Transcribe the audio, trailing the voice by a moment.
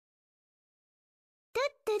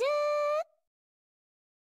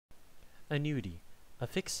Annuity, a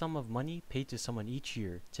fixed sum of money paid to someone each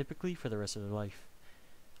year, typically for the rest of their life.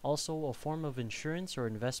 Also, a form of insurance or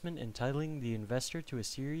investment entitling the investor to a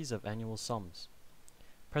series of annual sums.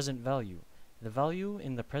 Present value, the value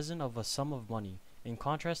in the present of a sum of money, in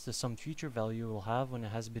contrast to some future value it will have when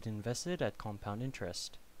it has been invested at compound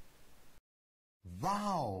interest.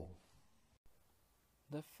 Wow!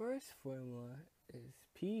 The first formula is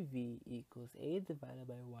PV equals A divided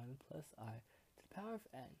by 1 plus I to the power of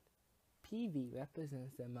n. PV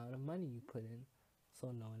represents the amount of money you put in,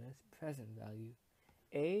 so known as present value.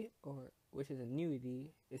 A, which is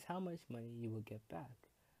annuity, is how much money you will get back.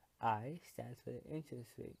 I stands for the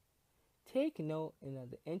interest rate. Take note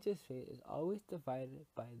that the interest rate is always divided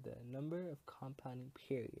by the number of compounding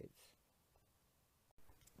periods.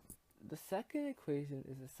 The second equation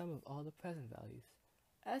is the sum of all the present values.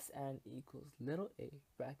 Sn equals little a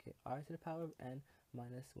bracket r to the power of n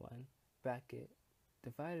minus 1 bracket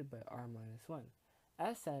divided by r minus 1.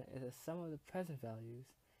 Sn is the sum of the present values.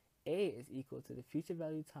 A is equal to the future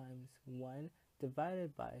value times 1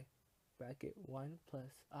 divided by bracket 1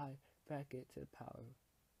 plus I bracket to the power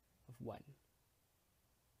of 1.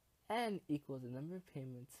 N equals the number of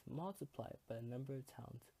payments multiplied by the number of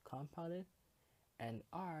times compounded, and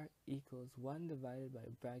R equals 1 divided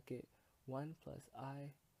by bracket 1 plus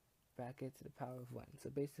I bracket to the power of 1. So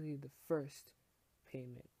basically the first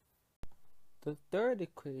payment. The third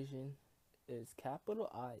equation is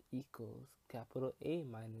capital I equals capital A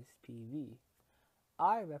minus PV.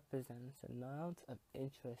 I represents the amount of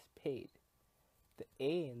interest paid. The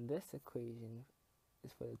A in this equation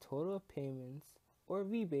is for the total of payments or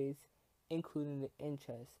rebates, including the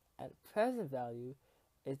interest, and present value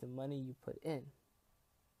is the money you put in.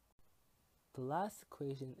 The last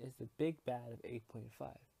equation is the big bad of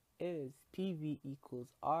 8.5. It is PV equals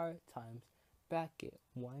R times bracket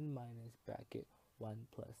 1 minus bracket 1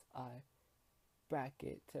 plus I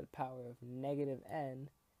bracket to the power of negative n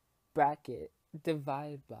bracket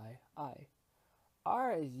divided by I.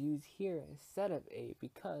 R is used here instead of A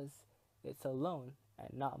because it's a loan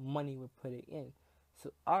and not money we're putting in.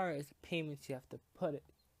 So R is payments you have to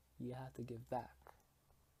give back.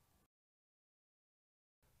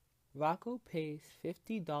 Rocco pays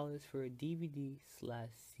 $50 for a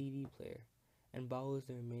DVD/CD player and borrows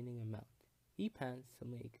the remaining amount. He plans to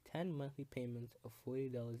make 10 monthly payments of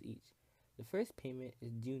 $40 each. The first payment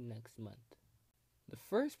is due next month. The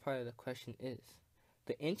first part of the question is,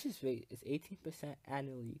 the interest rate is 18%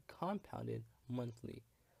 annually compounded monthly.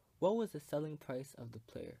 What was the selling price of the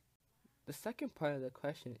player? The second part of the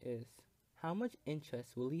question is, how much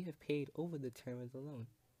interest will he have paid over the term of the loan?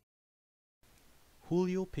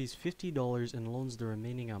 Julio pays $50 and loans the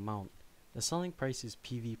remaining amount. The selling price is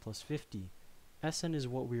PV plus 50. Sn is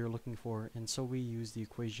what we are looking for, and so we use the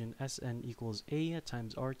equation Sn equals A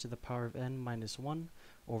times r to the power of n minus 1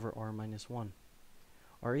 over r minus 1.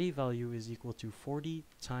 Our A value is equal to 40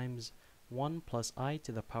 times 1 plus I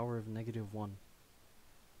to the power of negative 1.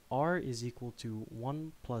 R is equal to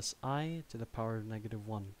 1 plus I to the power of negative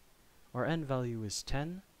 1. Our n value is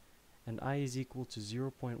 10, and I is equal to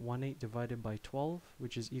 0.18 divided by 12,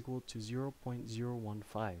 which is equal to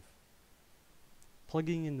 0.015.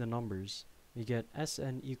 Plugging in the numbers, we get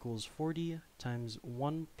Sn equals 40 times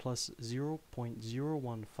 1 plus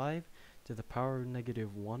 0.015 to the power of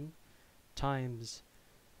negative 1 times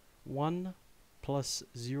 1 plus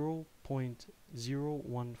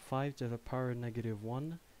 0.015 to the power of negative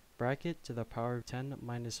 1 bracket to the power of 10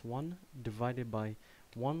 minus 1 divided by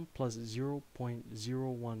 1 plus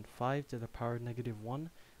 0.015 to the power of negative 1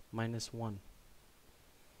 minus 1.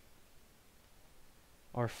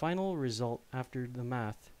 Our final result after the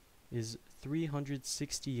math is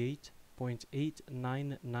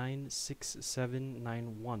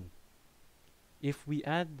 368.899671. If we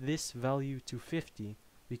add this value to 50,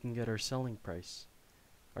 we can get our selling price.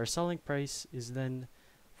 Our selling price is then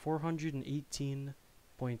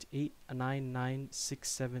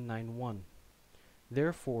 418.8996791.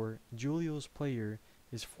 Therefore, Julio's player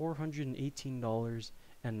is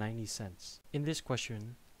 $418.90. In this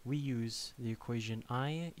question, we use the equation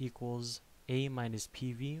I equals A minus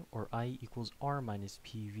PV, or I equals R minus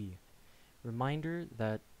PV. Reminder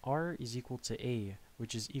that R is equal to A,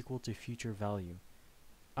 which is equal to future value.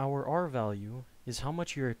 Our R value is how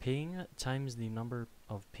much you are paying times the number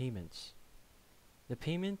of payments. The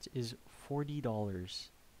payment is $40.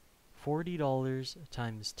 $40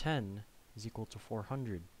 times 10 is equal to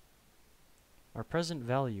 400. Our present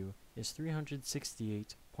value is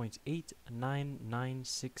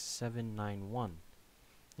 368.899671.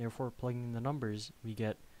 Therefore, plugging in the numbers, we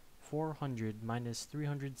get 400 minus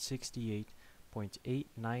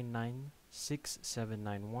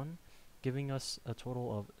 368.8996791 giving us a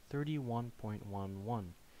total of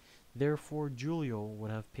 31.11. Therefore, Julio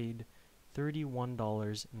would have paid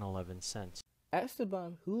 $31.11.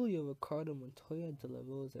 Esteban Julio Ricardo Montoya de la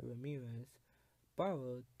Rosa Ramirez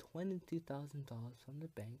borrowed $22,000 from the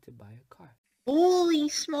bank to buy a car. Holy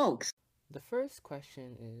smokes! The first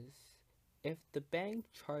question is, if the bank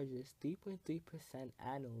charges 3.3%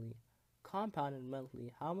 annually, compounded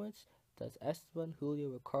monthly, how much does Esteban Julio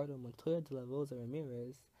Ricardo Montoya de la Rosa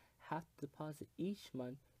Ramirez have to deposit each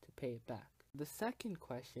month to pay it back? The second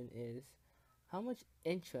question is, how much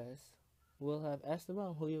interest will have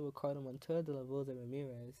Esteban Julio Ricardo Montoya de la Rosa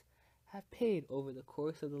Ramirez have paid over the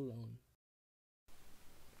course of the loan?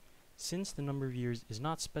 Since the number of years is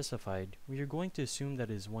not specified, we are going to assume that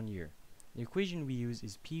it is 1 year. The equation we use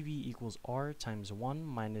is PV equals R times 1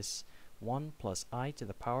 minus 1 plus I to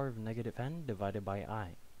the power of negative n divided by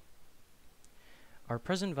I. Our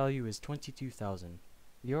present value is 22,000.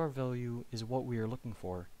 The R value is what we are looking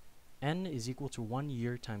for. N is equal to 1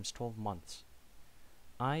 year times 12 months.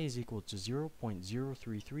 I is equal to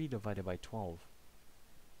 0.033 divided by 12,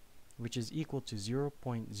 which is equal to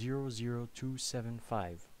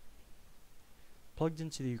 0.00275. Plugged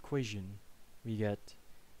into the equation, we get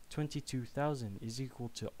 22,000 is equal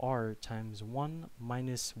to R times 1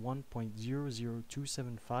 minus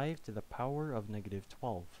 1.00275 to the power of negative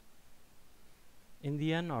 12. In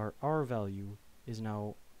the end, our R value is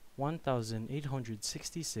now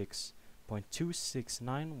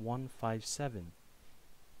 1,866.269157.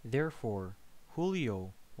 Therefore,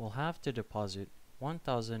 Julio will have to deposit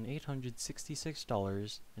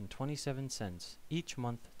 $1,866.27 each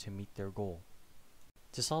month to meet their goal.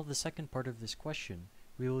 To solve the second part of this question,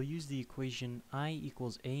 we will use the equation I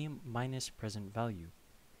equals A minus present value.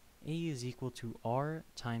 A is equal to R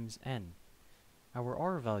times N. Our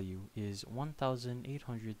R value is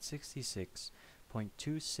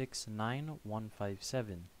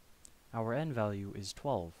 1,866.269157. Our N value is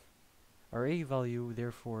 12. Our A value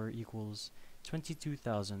therefore equals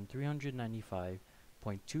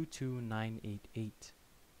 22,395.22988.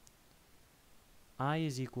 I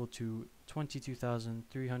is equal to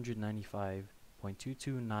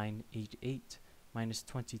 22,395.22988 minus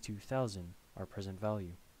 22,000, our present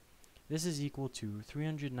value. This is equal to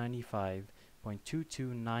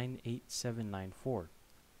 395.2298794.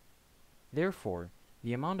 Therefore,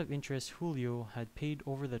 the amount of interest Julio had paid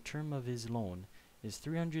over the term of his loan is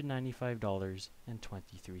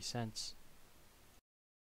 $395.23.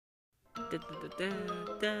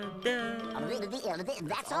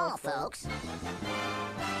 That's all, folks.